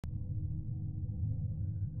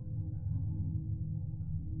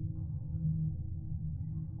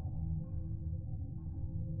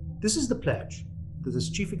This is the pledge that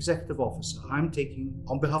as Chief Executive Officer, I'm taking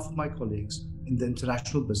on behalf of my colleagues in the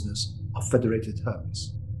international business of Federated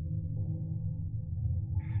Hermes.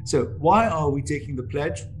 So why are we taking the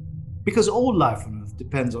pledge? Because all life on Earth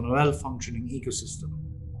depends on a well-functioning ecosystem.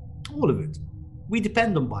 All of it. We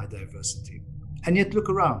depend on biodiversity. And yet look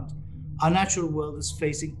around. Our natural world is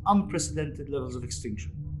facing unprecedented levels of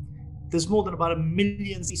extinction. There's more than about 1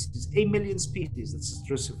 million species that's at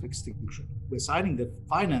risk of extinction. We're signing the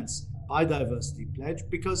Finance Biodiversity Pledge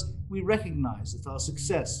because we recognize that our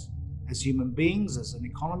success as human beings, as an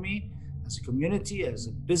economy, as a community, as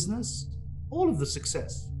a business, all of the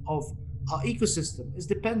success of our ecosystem is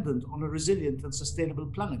dependent on a resilient and sustainable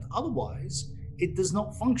planet. Otherwise, it does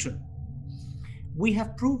not function. We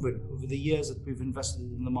have proven over the years that we've invested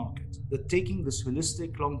in the market that taking this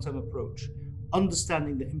holistic long-term approach,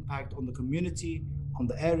 understanding the impact on the community, on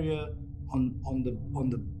the area, on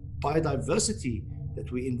the biodiversity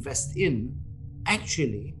that we invest in,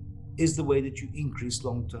 actually is the way that you increase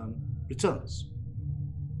long-term returns.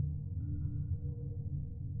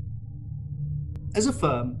 As a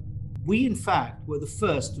firm, we in fact were the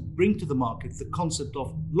first to bring to the market the concept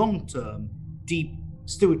of long-term, deep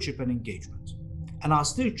stewardship and engagement. And our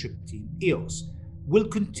stewardship team, EOS, will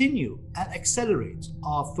continue and accelerate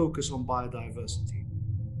our focus on biodiversity.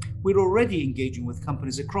 We're already engaging with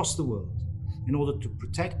companies across the world in order to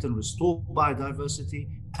protect and restore biodiversity,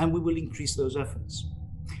 and we will increase those efforts.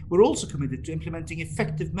 We're also committed to implementing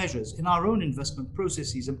effective measures in our own investment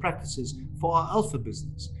processes and practices for our alpha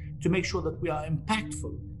business to make sure that we are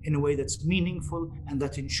impactful in a way that's meaningful and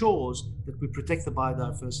that ensures that we protect the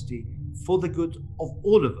biodiversity for the good of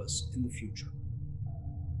all of us in the future.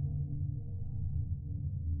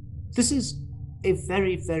 This is a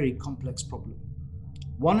very, very complex problem.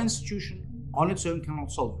 One institution on its own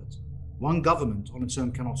cannot solve it. One government on its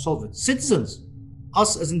own cannot solve it. Citizens,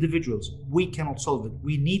 us as individuals, we cannot solve it.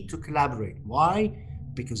 We need to collaborate. Why?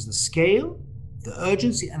 Because the scale, the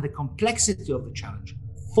urgency, and the complexity of the challenge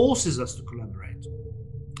forces us to collaborate.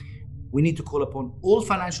 We need to call upon all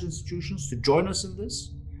financial institutions to join us in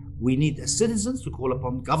this. We need as citizens to call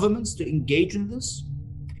upon governments to engage in this.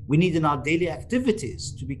 We need in our daily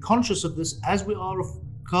activities to be conscious of this as we are of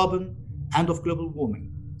carbon and of global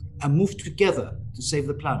warming, and move together to save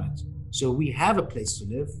the planet so we have a place to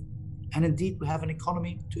live and indeed we have an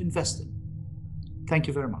economy to invest in. Thank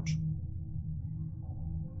you very much.